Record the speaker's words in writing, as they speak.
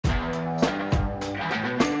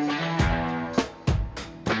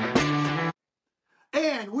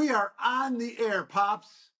And we are on the air,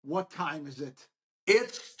 Pops. What time is it?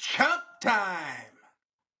 It's Chomp time.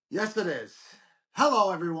 Yes, it is.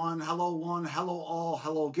 Hello, everyone. Hello, one. Hello, all.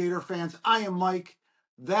 Hello, Gator fans. I am Mike.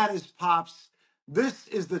 That is Pops. This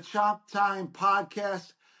is the Chomp Time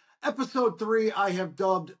Podcast. Episode 3, I have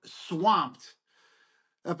dubbed Swamped.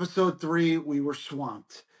 Episode 3, we were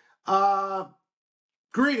swamped.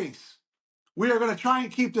 Greetings. We are going to try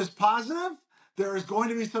and keep this positive. There is going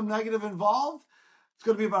to be some negative involved. It's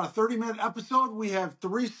going to be about a 30-minute episode. We have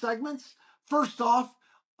 3 segments. First off,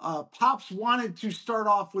 Pops wanted to start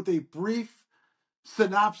off with a brief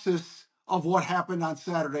synopsis of what happened on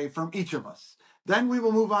Saturday from each of us. Then we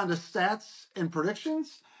will move on to stats and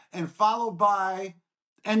predictions, and followed by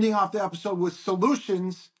ending off the episode with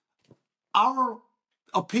solutions, our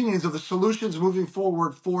opinions of the solutions moving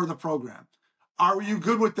forward for the program. Are you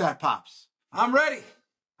good with that, Pops? I'm ready.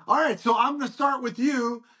 All right, so I'm going to start with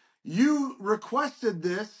you. You requested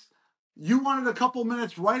this. You wanted a couple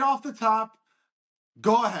minutes right off the top.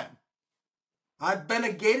 Go ahead. I've been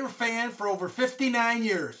a Gator fan for over 59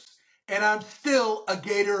 years, and I'm still a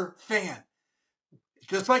Gator fan.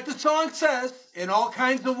 Just like the song says, in all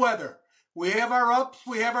kinds of weather. We have our ups,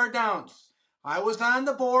 we have our downs. I was on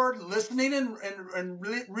the board listening and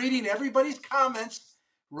reading everybody's comments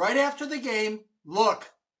right after the game.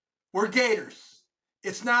 Look, we're Gators.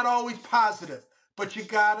 It's not always positive, but you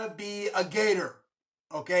gotta be a Gator,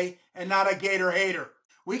 okay? And not a Gator hater.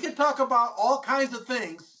 We can talk about all kinds of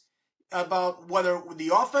things about whether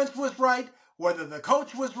the offense was right, whether the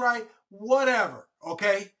coach was right, whatever,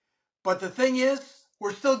 okay? But the thing is,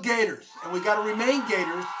 we're still Gators, and we got to remain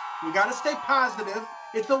Gators. We got to stay positive.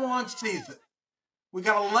 It's a long season. We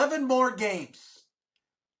got 11 more games.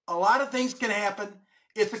 A lot of things can happen.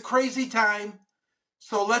 It's a crazy time.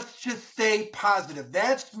 So let's just stay positive.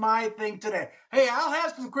 That's my thing today. Hey, I'll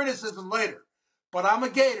have some criticism later, but I'm a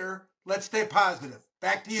Gator. Let's stay positive.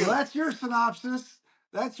 Back to you. So that's your synopsis.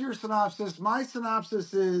 That's your synopsis. My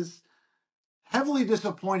synopsis is heavily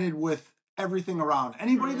disappointed with everything around.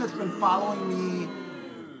 Anybody that's been following me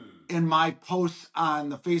in my posts on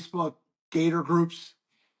the Facebook Gator groups,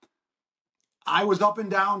 I was up and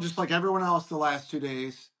down just like everyone else the last 2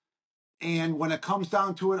 days. And when it comes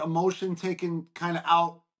down to it, emotion taken kind of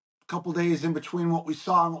out a couple days in between what we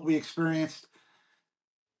saw and what we experienced.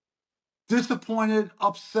 Disappointed,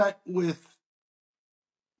 upset with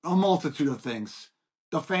a multitude of things.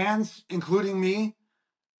 The fans, including me,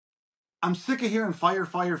 I'm sick of hearing fire,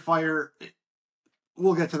 fire, fire.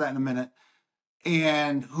 We'll get to that in a minute.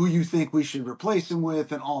 And who you think we should replace him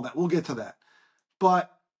with and all that. We'll get to that.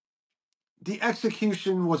 But the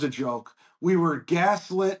execution was a joke. We were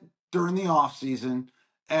gaslit during the offseason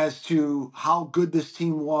as to how good this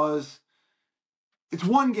team was. It's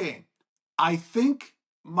one game. I think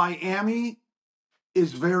Miami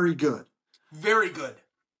is very good. Very good.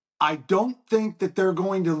 I don't think that they're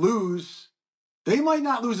going to lose. They might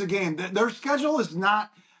not lose a game. Their schedule is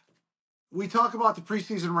not. We talk about the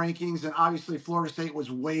preseason rankings, and obviously Florida State was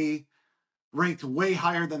ranked way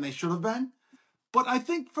higher than they should have been. But I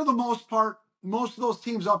think for the most part, most of those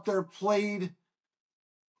teams up there played,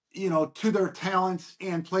 to their talents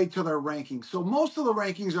and played to their rankings. So most of the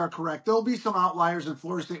rankings are correct. There'll be some outliers, and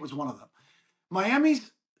Florida State was one of them.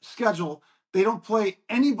 Miami's schedule, they don't play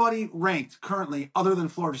anybody ranked currently other than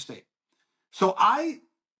Florida State. So I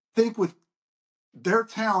think with their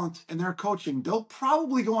talent and their coaching, they'll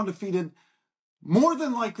probably go undefeated. More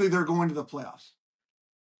than likely, they're going to the playoffs.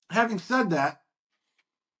 Having said that,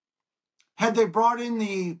 had they brought in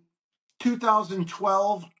the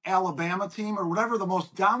 2012 Alabama team or whatever the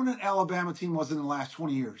most dominant Alabama team was in the last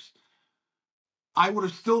 20 years, I would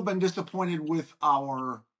have still been disappointed with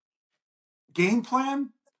our game plan,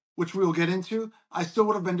 which we will get into. I still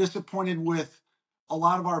would have been disappointed with a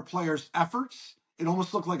lot of our players' efforts. It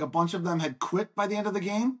almost looked like a bunch of them had quit by the end of the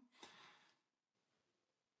game.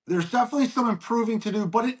 There's definitely some improving to do,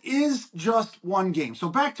 but it is just one game. So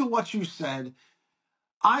back to what you said.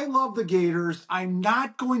 I love the Gators. I'm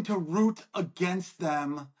not going to root against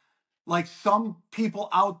them like some people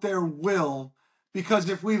out there will, because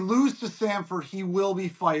if we lose to Samford, he will be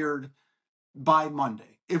fired by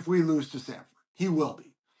Monday. If we lose to Samford, he will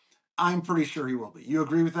be. I'm pretty sure he will be. You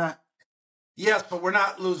agree with that? Yes, but we're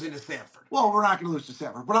not losing to Samford. Well, we're not going to lose to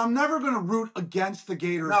Samford, but I'm never going to root against the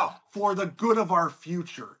Gators for the good of our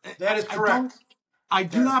future. That is correct. I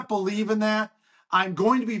do not believe in that. I'm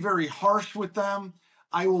going to be very harsh with them.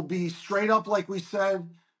 I will be straight up, like we said,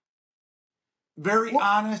 very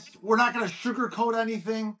honest. We're not going to sugarcoat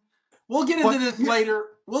anything. We'll get into this later.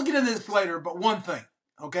 We'll get into this later, but one thing,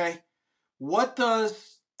 okay? What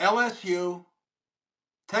does LSU,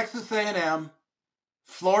 Texas A&M,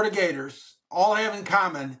 Florida Gators all have in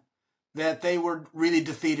common that they were really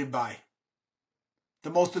defeated by the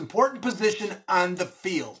most important position on the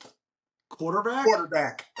field, Quarterback?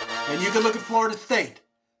 quarterback. And you can look at Florida State,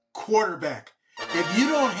 quarterback. If you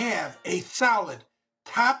don't have a solid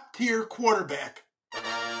top tier quarterback,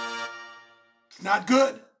 it's not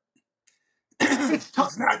good. It's tough.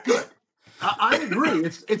 It's not good. I agree.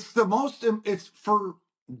 It's the most. It's for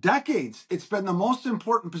decades. It's been the most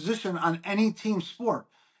important position on any team sport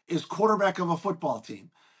is quarterback of a football team,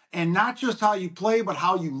 and not just how you play, but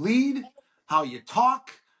how you lead, how you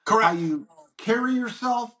talk, how Correct. you carry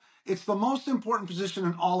yourself. It's the most important position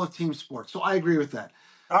in all of team sports. So I agree with that.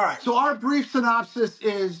 All right. So our brief synopsis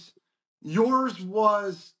is yours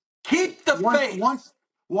was Keep the faith.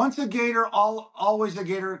 once a Gator, always a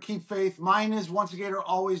Gator. Keep faith. Mine is once a Gator,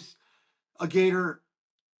 always a Gator,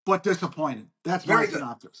 but disappointed. That's my Very good.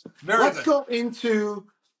 synopsis. Very Let's good. go into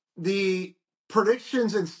the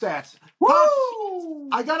predictions and stats. Pops, Woo!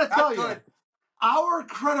 I got to Not tell you, good. our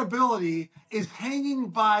credibility is hanging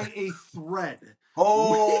by a thread.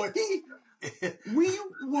 Oh, We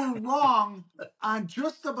were wrong on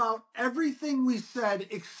just about everything we said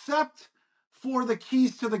except for the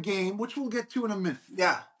keys to the game, which we'll get to in a minute.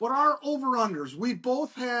 yeah. But our over-unders, we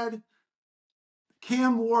both had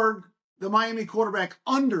Cam Ward, the Miami quarterback,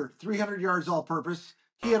 under 300 yards all-purpose.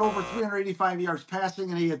 He had over 385 yards passing,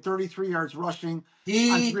 and he had 33 yards rushing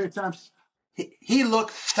on 3 attempts. He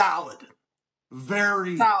looked solid.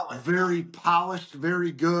 Very, Solid. very polished,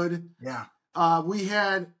 very good. Yeah. We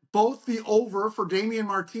had both the over for Damian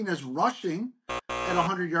Martinez rushing at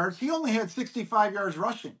 100 yards. He only had 65 yards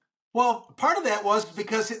rushing. Well, part of that was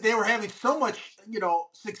because they were having so much,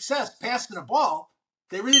 success passing the ball,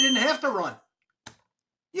 they really didn't have to run.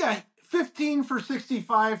 Yeah, 15 for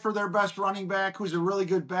 65 for their best running back, who's a really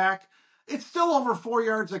good back. It's still over 4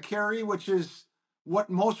 yards a carry, which is what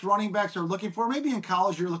most running backs are looking for. Maybe in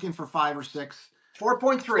college you're looking for 5 or 6.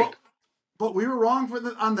 4.3. But we were wrong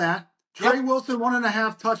on that. Yep. Trey Wilson,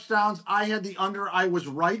 1.5 touchdowns. I had the under. I was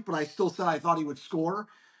right, but I still said I thought he would score.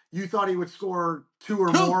 You thought he would score 2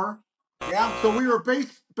 or more. Yeah. So we were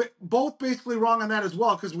both basically wrong on that as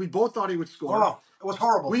well because we both thought he would score. Oh, it was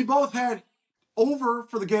horrible. We both had over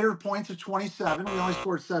for the Gator points of 27. We only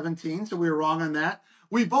scored 17, so we were wrong on that.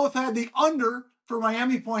 We both had the under for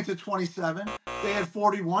Miami points of 27. They had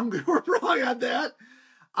 41. We were wrong on that.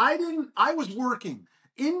 I was working.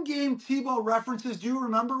 In-game Tebow references, do you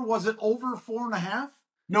remember? Was it over 4.5?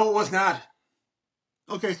 No, it was not.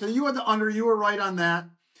 Okay, so you had the under. You were right on that.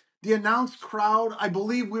 The announced crowd, I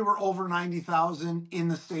believe we were over 90,000 in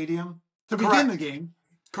the stadium to begin the game.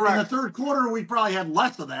 Correct. In the third quarter, we probably had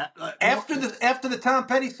less of that. After the Tom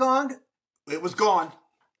Petty song, it was gone.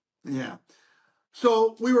 Yeah.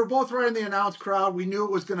 So we were both right in the announced crowd. We knew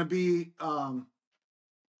it was going to be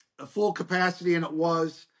a full capacity, and it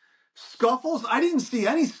was. Scuffles, I didn't see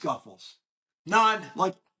any scuffles. None.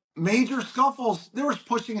 Like major scuffles. There was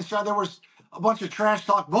pushing and shove. There was a bunch of trash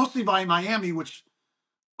talk, mostly by Miami, which,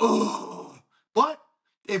 ugh. But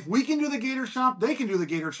if we can do the Gator Chomp, they can do the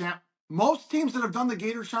Gator Chomp. Most teams that have done the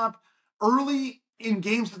Gator Chomp early in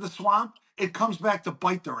games at the Swamp, it comes back to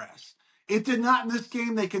bite their ass. It did not in this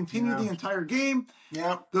game. They continued the entire game.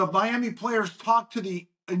 Yeah. The Miami players talked to the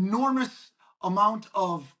enormous amount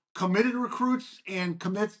of committed recruits and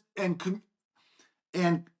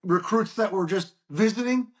and recruits that were just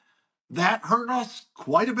visiting. That hurt us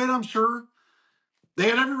quite a bit, I'm sure. They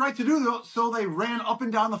had every right to do that, so they ran up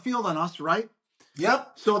and down the field on us, right?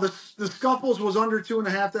 Yep. So the scuffles was under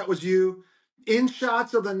 2.5. That was you. In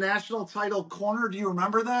shots of the national title corner, do you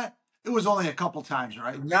remember that? It was only a couple times,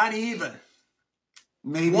 right? Not even.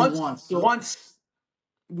 Maybe once. So once.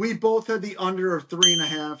 We both had the under of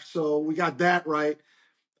 3.5, so we got that right.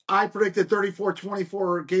 I predicted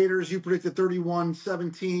 34-24 Gators. You predicted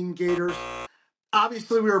 31-17 Gators.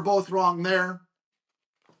 Obviously, we were both wrong there.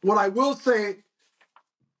 What I will say,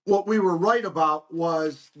 what we were right about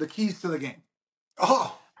was the keys to the game.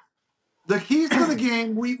 Oh. The keys to the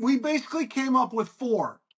game, we basically came up with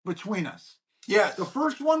 4 between us. Yes. The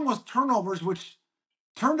first one was turnovers, which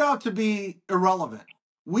turned out to be irrelevant.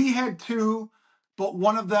 We had 2, but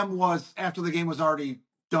one of them was after the game was already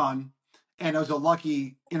done, and it was a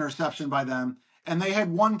lucky interception by them. And they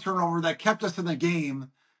had 1 turnover that kept us in the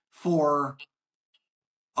game for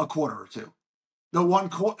a quarter or 2. The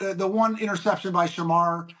one interception by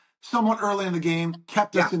Shamar, somewhat early in the game,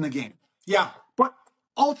 kept us in the game. Yeah. But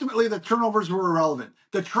ultimately, the turnovers were irrelevant.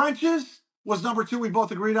 The trenches was number 2 we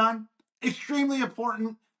both agreed on. Extremely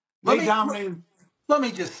important. They dominated. Let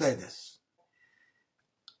me just say this.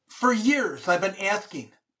 For years, I've been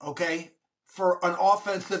asking, for an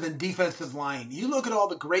offensive and defensive line. You look at all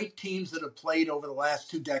the great teams that have played over the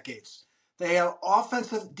last 2 decades. They have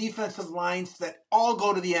offensive, defensive lines that all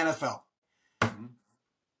go to the NFL. Mm-hmm.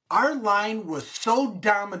 Our line was so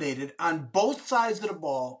dominated on both sides of the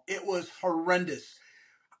ball, it was horrendous.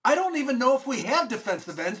 I don't even know if we have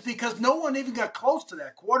defensive ends because no one even got close to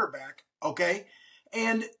that quarterback, okay?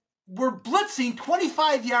 And we're blitzing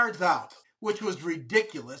 25 yards out, which was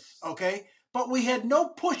ridiculous, okay? But we had no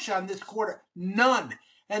push on this quarter, none.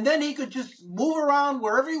 And then he could just move around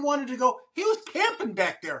wherever he wanted to go. He was camping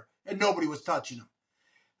back there, and nobody was touching him.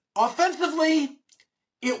 Offensively,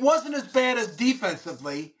 it wasn't as bad as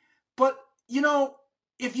defensively, but, you know,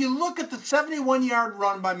 if you look at the 71-yard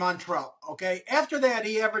run by Montrell, okay, after that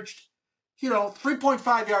he averaged,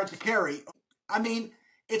 3.5 yards a carry. I mean,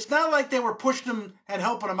 it's not like they were pushing him and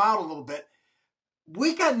helping him out a little bit.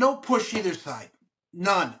 We got no push either side.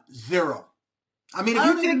 None. Zero. I mean, if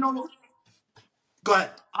you think... Go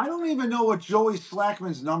ahead. I don't even know what Joey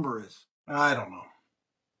Slackman's number is. I don't know.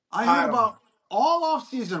 I heard about all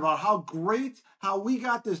offseason about how we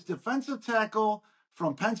got this defensive tackle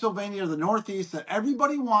from Pennsylvania to the Northeast that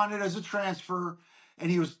everybody wanted as a transfer, and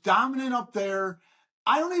he was dominant up there.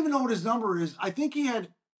 I don't even know what his number is. I think he had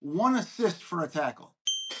 1 assist for a tackle.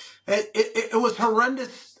 It was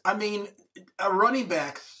horrendous. I mean, running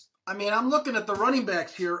backs. I mean, I'm looking at the running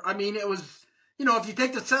backs here. I mean, it was, if you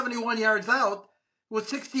take the 71 yards out, it was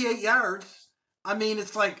 68 yards. I mean,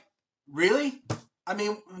 it's like, really? I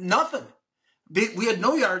mean, nothing. We had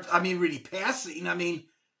no yards. I mean, really passing. I mean,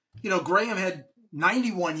 Graham had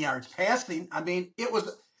 91 yards passing. I mean, it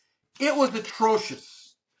was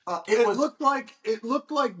atrocious. It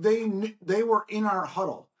looked like they were in our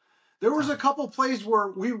huddle. There was a couple plays where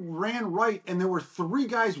we ran right, and there were 3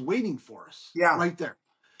 guys waiting for us. Yeah. Right there.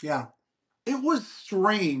 Yeah. It was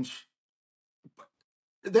strange.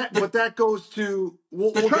 But that goes to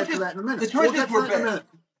we'll get to that in a minute. The trenches were bad.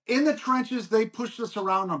 In the trenches, they pushed us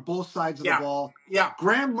around on both sides of the ball. Yeah.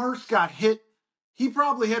 Graham Mertz got hit. He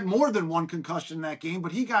probably had more than 1 concussion in that game,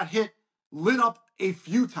 but he got lit up a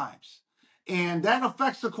few times. And that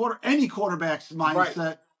affects any quarterback's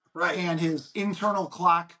mindset and his internal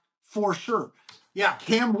clock for sure. Yeah.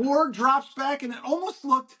 Cam Ward drops back, and it almost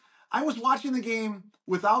looked, I was watching the game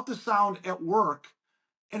without the sound at work,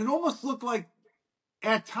 and it almost looked like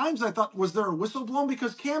at times I thought, was there a whistle blown?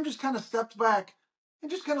 Because Cam just kind of stepped back and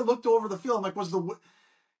just kind of looked over the field. I'm like,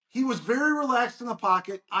 he was very relaxed in the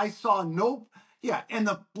pocket. I saw and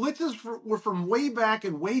the blitzes were from way back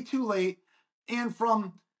and way too late, and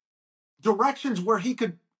from directions where he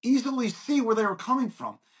could easily see where they were coming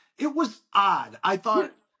from. It was odd. I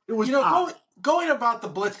thought it was odd. Going about the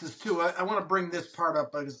blitzes too, I want to bring this part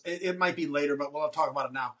up because it might be later, but we'll talk about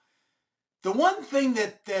it now. The one thing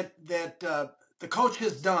that the coach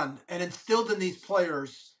has done and instilled in these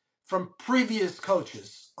players from previous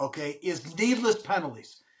coaches, okay, is needless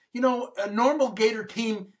penalties. A normal Gator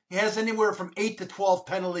team has anywhere from 8 to 12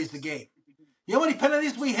 penalties a game. You know how many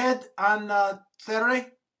penalties we had on Saturday?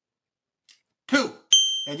 2.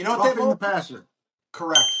 And you know what they the passer.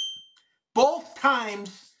 Correct. Both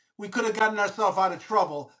times we could have gotten ourselves out of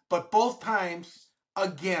trouble, but both times,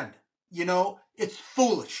 again, it's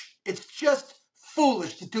foolish. It's just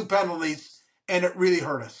foolish to do penalties, and it really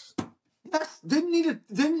hurt us. Yes, didn't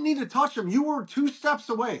need to touch him. You were 2 steps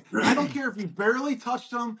away. I don't care if you barely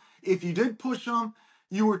touched him, if you did push him,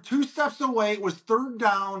 you were 2 steps away. It was 3rd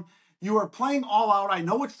down. You are playing all out. I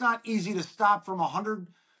know it's not easy to stop from 100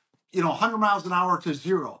 miles an hour to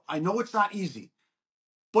 0. I know it's not easy.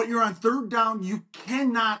 But you're on 3rd down. You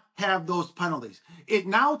cannot have those penalties. It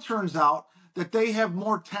now turns out that they have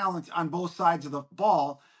more talent on both sides of the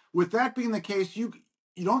ball. With that being the case, you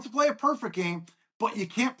don't have to play a perfect game, but you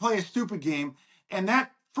can't play a stupid game. And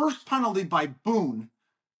that first penalty by Boone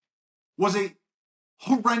was a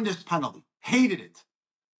horrendous penalty. Hated it.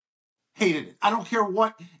 I don't care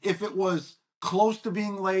if it was close to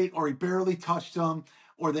being late or he barely touched him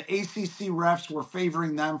or the ACC refs were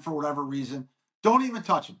favoring them for whatever reason. Don't even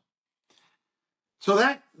touch him. So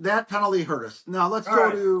that penalty hurt us. Now let's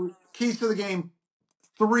go to keys to the game.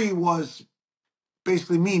 3 was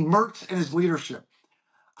basically Mertz and his leadership.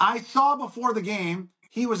 I saw before the game,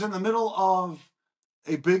 he was in the middle of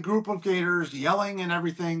a big group of Gators yelling and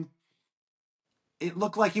everything. It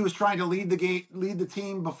looked like he was trying to lead the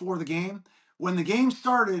team before the game. When the game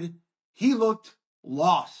started, he looked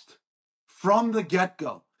lost from the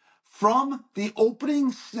get-go. From the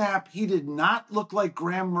opening snap, he did not look like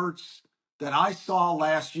Graham Mertz that I saw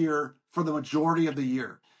last year for the majority of the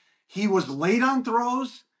year. He was late on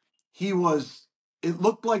throws. It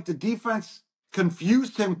looked like the defense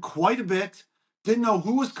confused him quite a bit. didn't know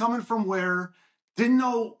who was coming from where, didn't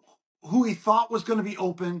know who he thought was going to be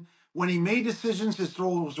open. When he made decisions, his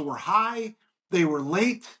throws were high, they were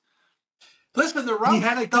late. Listen, the He route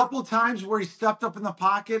had a stuff. couple times where he stepped up in the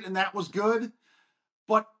pocket, and that was good.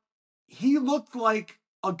 But he looked like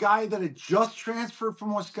a guy that had just transferred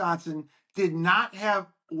from Wisconsin, did not have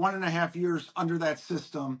 1.5 years under that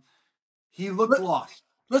system. He looked lost.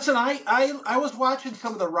 Listen, I was watching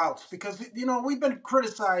some of the routes because we've been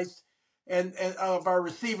criticized and of our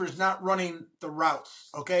receivers not running the routes.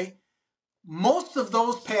 Okay, most of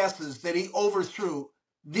those passes that he overthrew,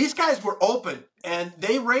 these guys were open and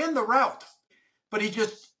they ran the route, but he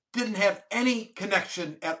just didn't have any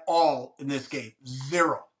connection at all in this game.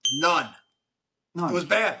 Zero, none. It None. was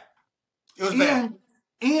bad. It was bad.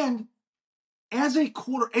 And as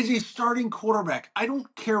a starting quarterback, I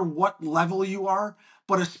don't care what level you are,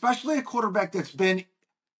 but especially a quarterback that's been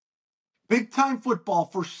big time football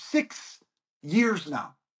for 6 years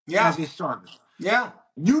now Yeah, as a starter. yeah.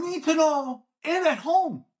 You need to know, and at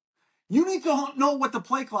home, you need to know what the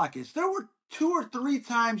play clock is. There were 2 or 3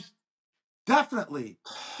 times, definitely,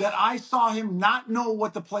 that I saw him not know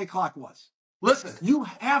what the play clock was. Listen, You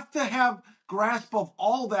have to have grasp of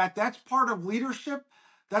all that. That's part of leadership.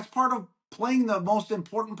 That's part of playing the most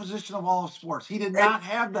important position of all of sports. He did and not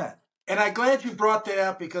have that. and I'm glad you brought that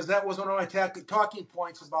up because that was one of my talking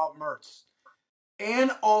points about Mertz.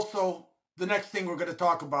 And also, the next thing we're going to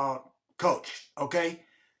talk about, coach, okay?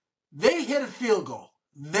 They hit a field goal.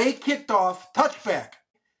 They kicked off, touchback.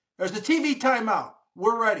 There's a TV timeout.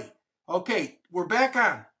 We're ready. Okay, we're back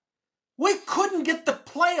on. We couldn't get the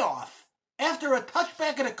playoff after a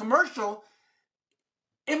touchback at a commercial,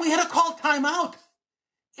 and we had to call timeout.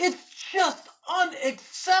 It's just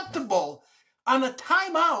unacceptable on a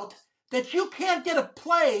timeout that you can't get a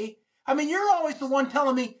play. I mean, you're always the one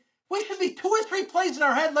telling me we should be 2 or 3 plays in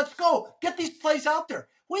our head. Let's go. Get these plays out there.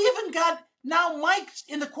 We even got now mics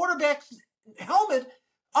in the quarterback's helmet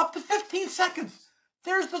up to 15 seconds.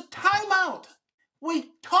 There's a timeout.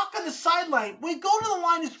 We talk on the sideline. We go to the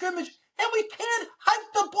line of scrimmage, and we can't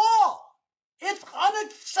hike the ball. It's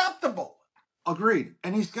unacceptable. Agreed.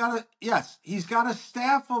 And he's got a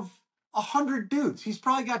staff of 100 dudes. He's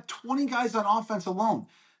probably got 20 guys on offense alone.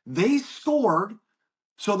 They scored,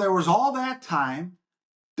 so there was all that time.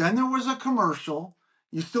 Then there was a commercial.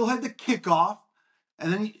 You still had the kickoff.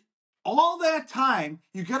 And then all that time,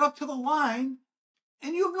 you get up to the line,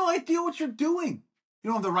 and you have no idea what you're doing. You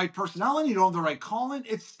don't have the right personnel in. You don't have the right calling.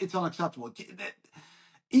 It's unacceptable.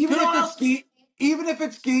 Even if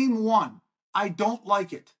it's game one, I don't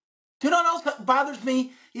like it. Do you know what else that bothers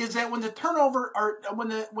me is that when the turnover or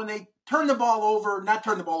when they turn the ball over, not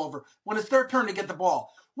turn the ball over, when it's their turn to get the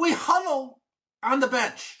ball, we huddle on the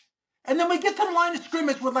bench, and then we get to the line of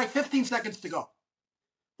scrimmage with like 15 seconds to go.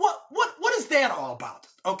 What is that all about?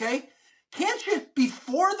 Okay, can't you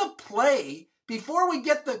before the play, before we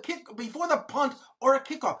get the kick, before the punt or a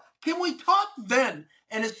kickoff, can we talk then?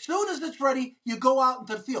 And as soon as it's ready, you go out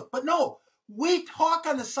into the field. But no, we talk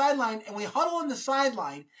on the sideline and we huddle on the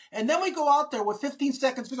sideline, and then we go out there with 15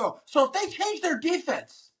 seconds to go. So if they change their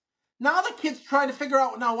defense, now the kid's trying to figure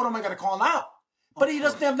out, now what am I going to call now? But he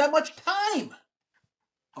doesn't have that much time.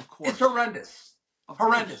 Of course. It's horrendous.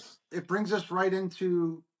 Horrendous. It brings us right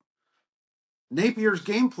into Napier's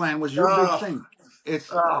game plan was your big thing.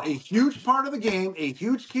 It's a huge part of the game, a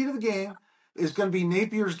huge key to the game is going to be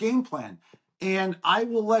Napier's game plan. And I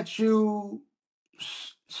will let you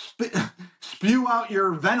spew out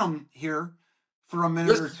your venom here for a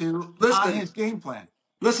minute or two on his game plan.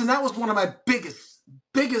 Listen, that was one of my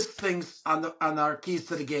biggest things on our keys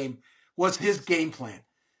to the game was his game plan.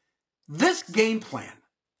 This game plan,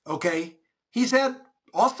 okay, he's had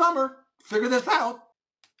all summer, figure this out,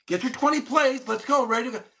 get your 20 plays, let's go,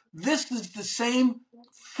 ready to go. This is the same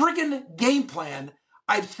friggin' game plan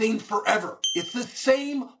I've seen forever. It's the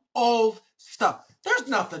same old stuff. There's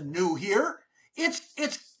nothing new here. It's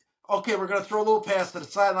okay, we're going to throw a little pass to the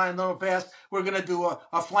sideline, a little pass. We're going to do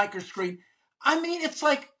a flanker screen. I mean, it's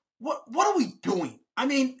like, what are we doing? I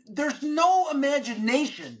mean, there's no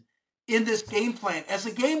imagination in this game plan. As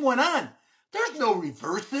the game went on, there's no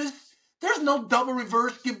reverses. There's no double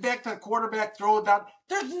reverse, give back to the quarterback, throw it down.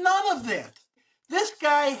 There's none of that. This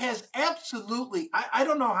guy has absolutely, I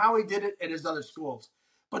don't know how he did it at his other schools,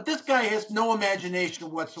 but this guy has no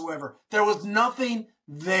imagination whatsoever. There was nothing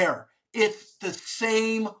there. It's the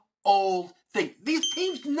same old thing. These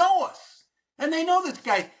teams know us, and they know this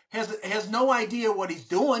guy has no idea what he's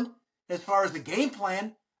doing as far as the game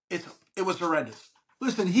plan. It was horrendous.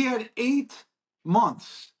 Listen, he had 8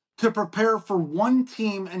 months to prepare for one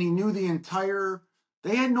team, and he knew they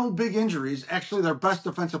had no big injuries. Actually, their best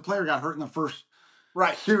defensive player got hurt in the first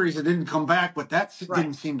Right. series that didn't come back, but that Right.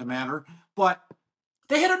 didn't seem to matter. But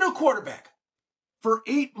They had a new quarterback. for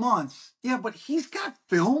 8 months, yeah, but he's got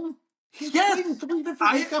film. He's played in Yes, 3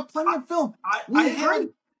 different. He's got plenty of film. I We agree.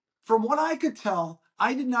 had, from what I could tell,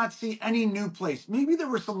 I did not see any new plays. Maybe there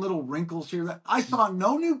were some little wrinkles here that I saw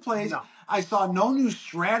no new plays. No. I saw no new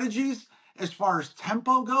strategies as far as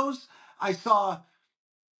tempo goes. I saw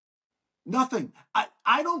nothing.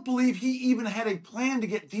 I don't believe he even had a plan to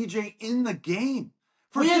get DJ in the game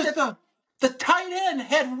for We had just a the tight end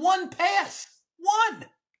had one pass. One.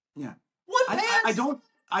 yeah. One I, I I pass. don't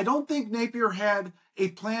I don't think Napier had a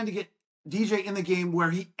plan to get DJ in the game where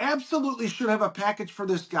he absolutely should have a package for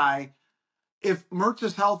this guy if Mertz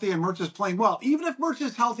is healthy and Mertz is playing well. Even if Mertz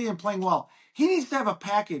is healthy and playing well, he needs to have a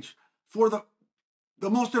package for the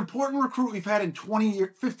most important recruit we've had in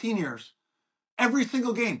 15 years. Every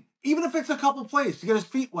single game, even if it's a couple plays to get his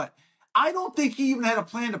feet wet. I don't think he even had a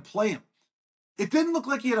plan to play him. It didn't look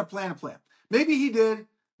like he had a plan to play him. Maybe he did.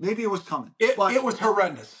 Maybe it was coming. But It was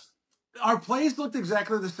horrendous. our plays looked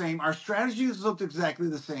exactly the same. Our strategies looked exactly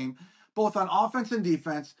the same, both on offense and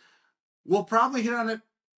defense. We'll probably hit on it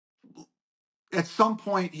at some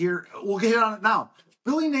point here. We'll hit on it now.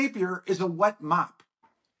 Billy Napier is a wet mop.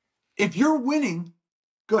 If you're winning,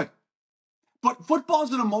 good. But football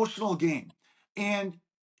is an emotional game. And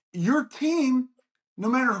your team, no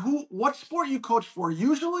matter what sport you coach for,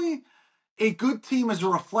 usually a good team is a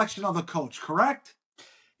reflection of the coach, correct?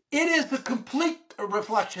 It is a complete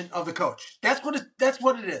reflection of the coach. That's what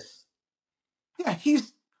it is. Yeah,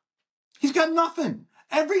 he's got nothing.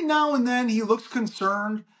 Every now and then he looks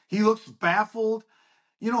concerned. He looks baffled.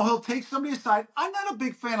 He'll take somebody aside. I'm not a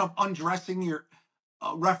big fan of undressing your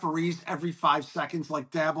referees every 5 seconds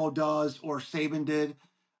like Dabo does or Saban did,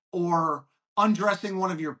 or undressing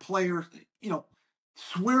one of your players,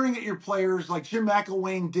 swearing at your players like Jim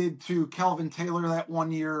McElwain did to Kelvin Taylor that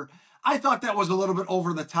one year. I thought that was a little bit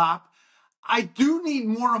over the top. I do need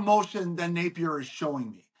more emotion than Napier is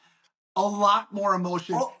showing me. A lot more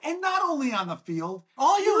emotion, and not only on the field.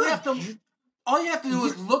 All you have to do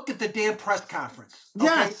is look at the damn press conference. Okay?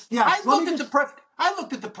 Yes. I looked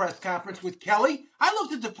at the press conference with Kelly. I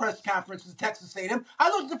looked at the press conference with Texas A&M. I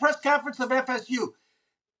looked at the press conference of FSU.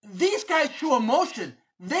 These guys show emotion.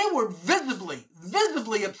 They were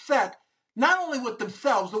visibly upset, not only with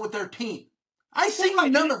themselves but with their team. I see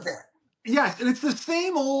none of that. Yes, and it's the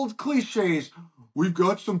same old cliches. We've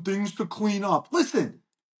got some things to clean up. Listen,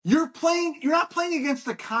 you're not playing against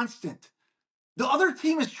the constant. The other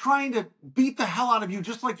team is trying to beat the hell out of you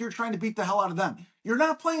just like you're trying to beat the hell out of them. You're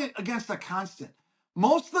not playing against the constant.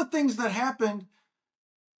 Most of the things that happened,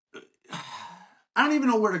 I don't even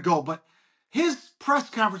know where to go, but his press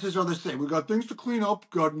conferences are the same. We got things to clean up,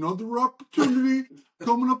 got another opportunity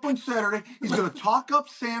coming up on Saturday. He's going to talk up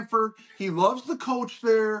Sanford. He loves the coach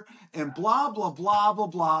there, and blah, blah, blah, blah,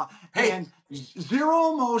 blah. Hey. And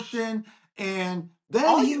zero emotion. And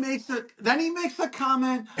then he makes a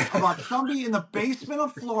comment about somebody in the basement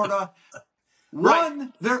of Florida. Right.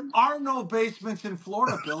 One, there are no basements in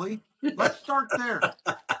Florida, Billy. Let's start there.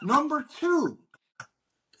 Number two,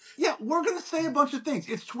 yeah, we're going to say a bunch of things.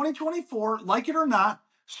 It's 2024, like it or not.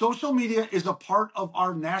 Social media is a part of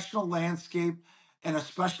our national landscape, and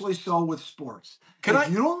especially so with sports. If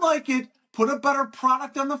you don't like it, put a better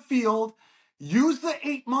product on the field. Use the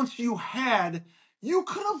 8 months you had. You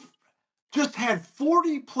could have just had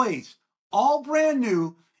 40 plays, all brand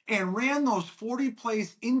new, and ran those 40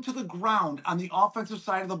 plays into the ground on the offensive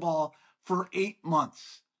side of the ball for 8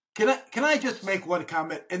 months. Can I just make one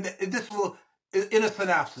comment? And this will, in a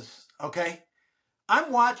synopsis, okay?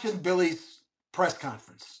 I'm watching Billy's press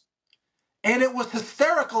conference, and it was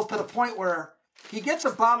hysterical to the point where he gets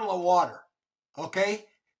a bottle of water, okay?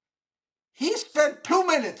 He spent 2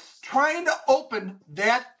 minutes trying to open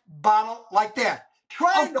that bottle like that,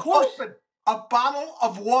 trying to open a bottle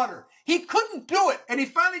of water. He couldn't do it, and he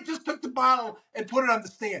finally just took the bottle and put it on the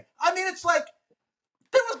stand. I mean, it's like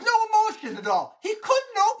there was no emotion at all. He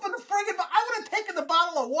couldn't open the friggin' bottle. I would have taken the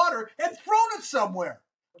bottle of water and thrown it somewhere.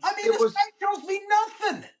 I mean, this guy shows me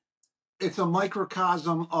nothing. It's a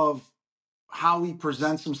microcosm of how he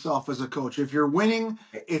presents himself as a coach. If you're winning,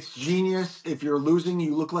 it's genius. If you're losing,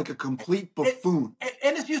 you look like a complete buffoon.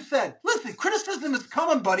 And as you said, listen, criticism is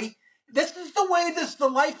coming, buddy. This is the way the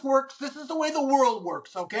life works. This is the way the world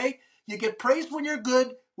works, okay? You get praised when you're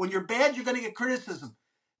good. When you're bad, you're going to get criticism.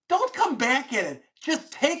 Don't come back at it.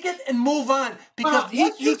 Just take it and move on. Because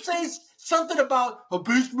once you say something about a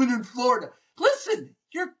basement in Florida, listen,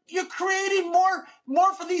 you're creating more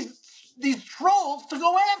for these trolls to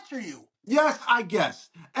go after you. Yes, I guess.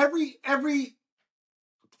 Every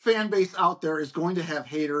fan base out there is going to have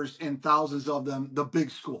haters and thousands of them, the big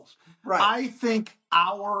schools. Right. I think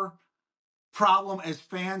our problem as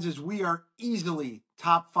fans is we are easily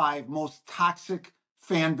top 5 most toxic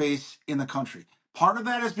fan base in the country. Part of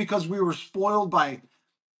that is because we were spoiled by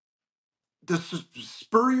the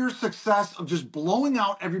spurious success of just blowing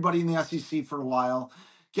out everybody in the SEC for a while,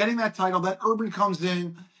 getting that title. Then Urban comes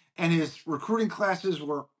in and his recruiting classes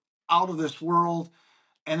were out of this world.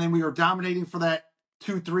 And then we were dominating for that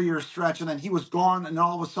 2-3 year stretch. And then he was gone and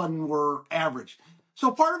all of a sudden we're average.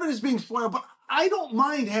 So part of it is being spoiled, but I don't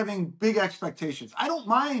mind having big expectations. I don't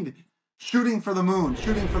mind shooting for the moon,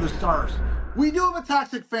 shooting for the stars. We do have a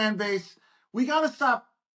toxic fan base. We got to stop,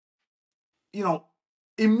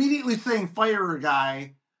 immediately saying fire a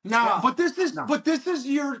guy. No. But this is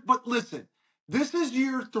year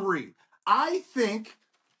 3. I think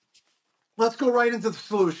let's go right into the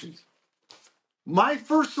solutions. My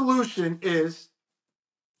first solution is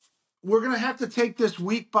we're going to have to take this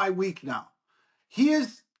week by week now. He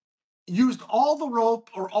has used all the rope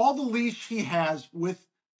or all the leash he has with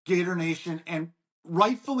Gator Nation, and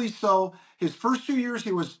rightfully so. His first 2 years,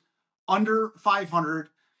 he was under 500.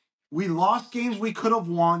 We lost games we could have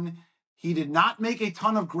won. He did not make a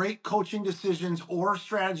ton of great coaching decisions or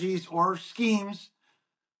strategies or schemes.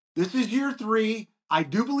 This is year 3. I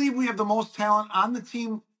do believe we have the most talent on the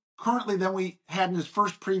team currently than we had in his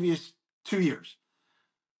previous 2 years.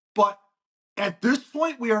 But at this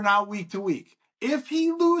point, we are now week to week. If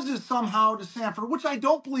he loses somehow to Sanford, which I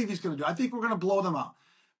don't believe he's going to do, I think we're going to blow them out.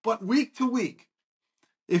 But week to week,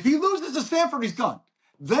 if he loses to Sanford, he's done.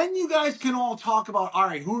 Then you guys can all talk about, all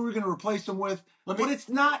right, who are we going to replace him with? But it's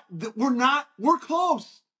not, we're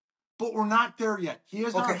close, but we're not there yet. He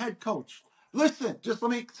is our head coach. Listen, just let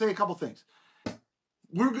me say a couple things.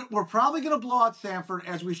 We're probably going to blow out Sanford,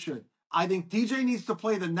 as we should. I think DJ needs to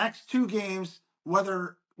play the next 2 games,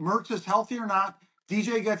 whether Mertz is healthy or not.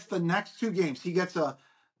 DJ gets the next 2 games. He gets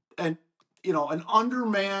an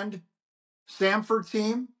undermanned Sanford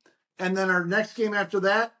team, and then our next game after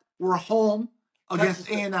that, we're home against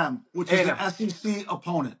A&M, which is an SEC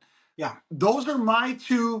opponent. Yeah, those are my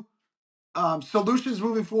 2 solutions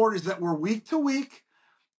moving forward. Is that we're week to week,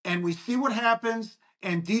 and we see what happens.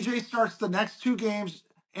 And DJ starts the next 2 games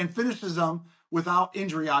and finishes them without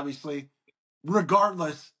injury, obviously,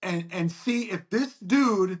 regardless, and see if this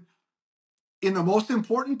dude in the most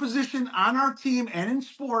important position on our team and in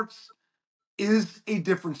sports is a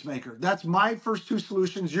difference maker. That's my first 2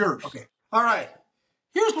 solutions. Yours. Okay. All right.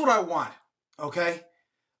 Here's what I want. Okay.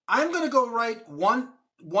 I'm going to go right one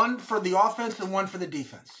for the offense and one for the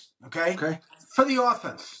defense. Okay. Okay. For the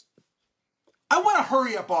offense, I want to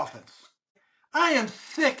hurry up offense. I am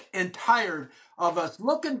sick and tired of us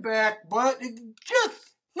looking back, but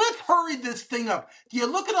just let's hurry this thing up. Do you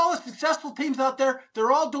look at all the successful teams out there?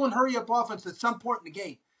 They're all doing hurry up offense at some point in the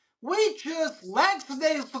game. We just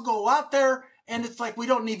lackadaisical go out there, and it's like we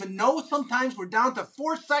don't even know. Sometimes we're down to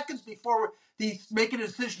 4 seconds before he's making a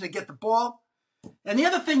decision to get the ball. And the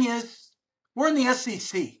other thing is, we're in the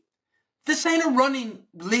SEC. This ain't a running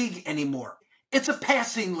league anymore. It's a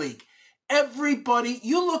passing league. Everybody,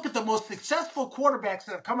 you look at the most successful quarterbacks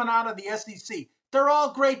that are coming out of the SEC. They're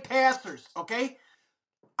all great passers, okay?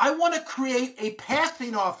 I want to create a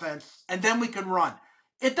passing offense, and then we can run.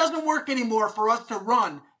 It doesn't work anymore for us to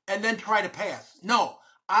run and then try to pass. No,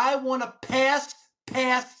 I want to pass,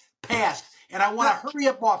 and I want to hurry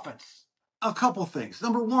up offense. A couple things.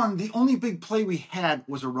 Number one, the only big play we had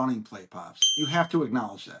was a running play, Pops. You have to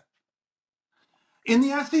acknowledge that. In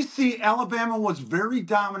the SEC, Alabama was very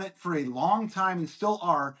dominant for a long time and still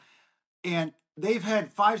are, and they've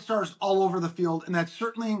had 5 stars all over the field, and that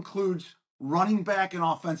certainly includes running back and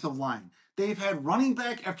offensive line. They've had running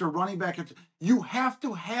back after running back. You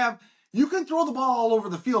can throw the ball all over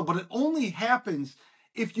the field, but it only happens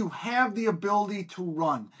if you have the ability to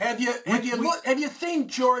run. Have you seen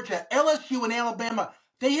Georgia, LSU, and Alabama?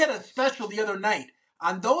 They had a special the other night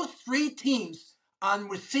on those 3 teams on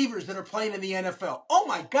receivers that are playing in the NFL. Oh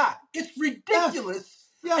my God, it's ridiculous.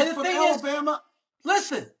 Yes, and the thing Alabama.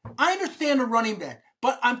 Listen, I understand the running back,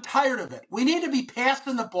 but I'm tired of it. We need to be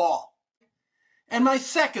passing the ball. And my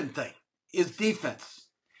second thing is defense.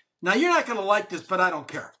 Now, you're not going to like this, but I don't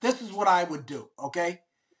care. This is what I would do, okay?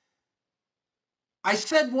 I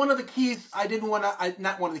said one of the keys I didn't want to,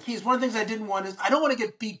 not one of the keys, one of the things I didn't want is I don't want to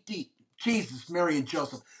get beat deep. Jesus, Mary and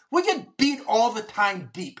Joseph. We get beat all the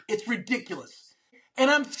time deep. It's ridiculous. And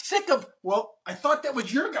I'm sick of, well, I thought that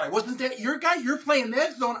was your guy. Wasn't that your guy? You're playing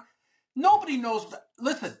that zone. Nobody knows.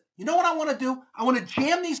 Listen, you know what I want to do? I want to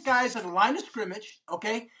jam these guys at the line of scrimmage,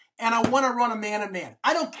 okay? And I want to run a man-to-man.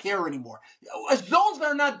 I don't care anymore. Zones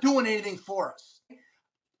are not doing anything for us.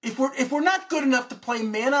 if we're not good enough to play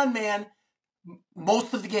man on man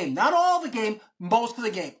most of the game, not all the game, most of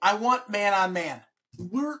the game, I want man on man.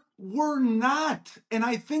 We're not, and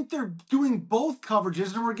I think they're doing both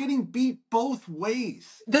coverages, and we're getting beat both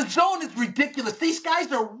ways. The zone is ridiculous. These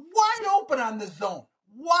guys are wide open on the zone,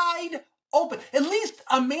 wide open. At least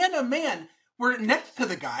a man, we're next to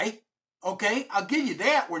the guy. Okay, I'll give you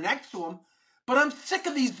that. We're next to him, but I'm sick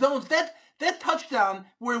of these zones. That touchdown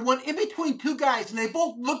where it went in between two guys, and they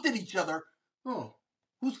both looked at each other. Oh,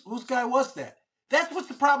 whose guy was that? That's what's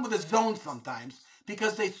the problem with the zone sometimes,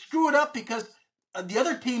 because they screw it up because the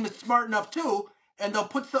other team is smart enough too, and they'll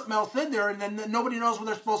put something else in there, and then nobody knows where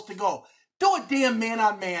they're supposed to go. Do a damn man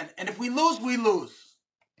on man, and if we lose, we lose.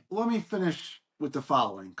 Let me finish with the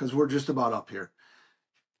following, because we're just about up here.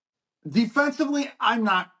 Defensively, I'm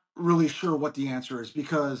not really sure what the answer is,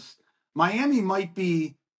 because Miami might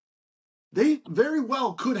be, they very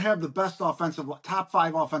well could have the best top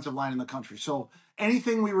 5 offensive line in the country. So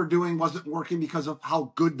anything we were doing wasn't working because of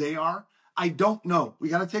how good they are. I don't know. We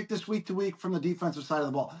got to take this week to week from the defensive side of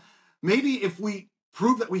the ball. Maybe if we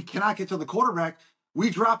prove that we cannot get to the quarterback, we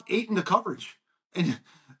drop 8 into coverage, and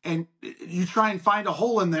you try and find a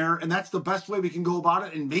hole in there, and that's the best way we can go about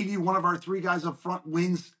it. And maybe one of our 3 guys up front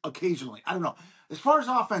wins occasionally. I don't know. As far as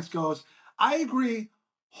offense goes, I agree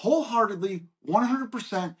wholeheartedly,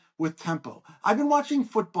 100% with tempo. I've been watching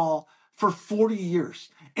football for 40 years,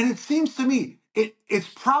 and it seems to me it's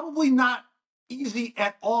probably not easy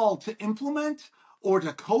at all to implement or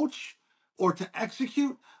to coach or to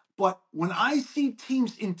execute. But when I see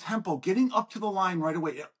teams in tempo getting up to the line right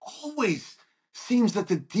away, it always seems that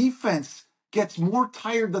the defense gets more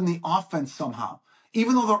tired than the offense somehow,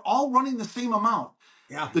 even though they're all running the same amount.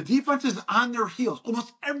 Yeah. The defense is on their heels.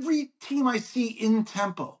 Almost every team I see in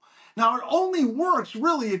tempo. Now, it only works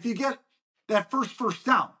really if you get that first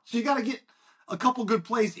down. So you got to get a couple good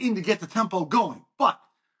plays in to get the tempo going. But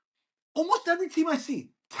almost every team I see,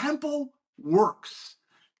 tempo works.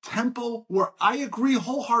 Tempo, where I agree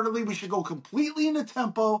wholeheartedly, we should go completely into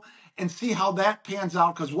tempo and see how that pans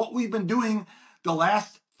out. Because what we've been doing the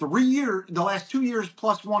last 2 years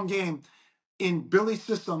plus one game in Billy's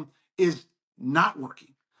system is not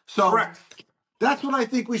working. So Correct. That's what I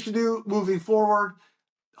think we should do moving forward.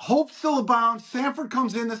 Hope still abounds. Sanford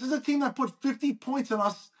comes in. This is a team that put 50 points on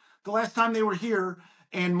us the last time they were here.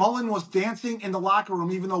 And Mullen was dancing in the locker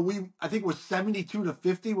room, even though I think it was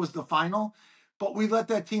 72-50 was the final. But we let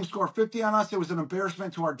that team score 50 on us. It was an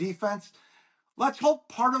embarrassment to our defense. Let's hope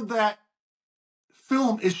part of that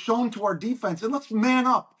film is shown to our defense. And let's man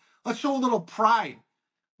up. Let's show a little pride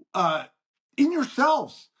in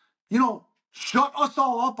yourselves. Shut us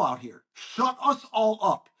all up out here. Shut us all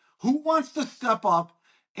up. Who wants to step up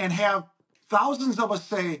and have thousands of us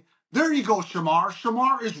say, there you go, Shamar.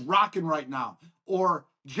 Shamar is rocking right now. Or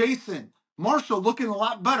Jason, Marshall looking a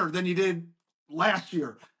lot better than he did last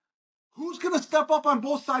year. Who's going to step up on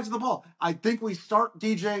both sides of the ball? I think we start,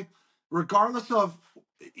 DJ, regardless of,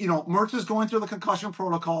 Mertz is going through the concussion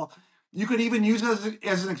protocol. You could even use it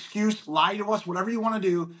as an excuse, lie to us, whatever you want to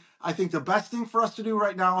do. I think the best thing for us to do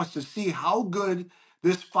right now is to see how good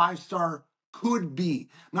this 5-star could be.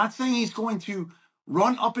 I'm not saying he's going to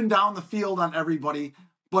run up and down the field on everybody,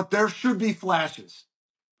 but there should be flashes.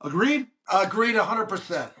 Agreed? Agreed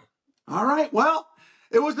 100%. All right. Well,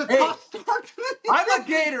 it was a tough start to the year. I'm a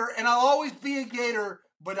Gator, and I'll always be a Gator,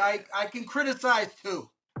 but I can criticize too.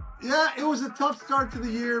 Yeah, it was a tough start to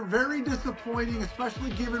the year. Very disappointing,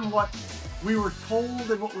 especially given what we were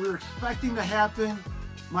told and what we were expecting to happen.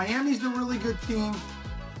 Miami's a really good team.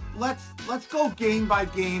 Let's go game by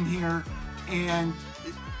game here. And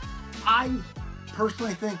I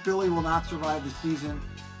personally think Billy will not survive the season.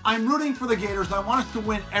 I'm rooting for the Gators. I want us to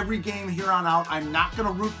win every game here on out. I'm not going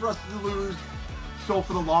to root for us to lose. So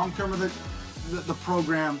for the long term of the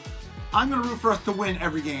program, I'm going to root for us to win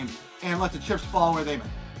every game and let the chips fall where they may.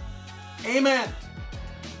 Amen.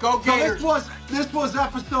 Go Gators. So this was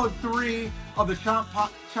episode 3 of the Chomp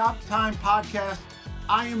Time podcast.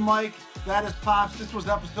 I am Mike. That is Pops. This was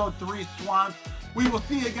episode 3, Swamps. We will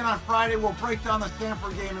see you again on Friday. We'll break down the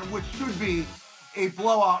Stanford game, which should be a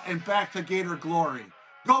blowout and back to Gator glory.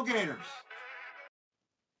 Go Gators.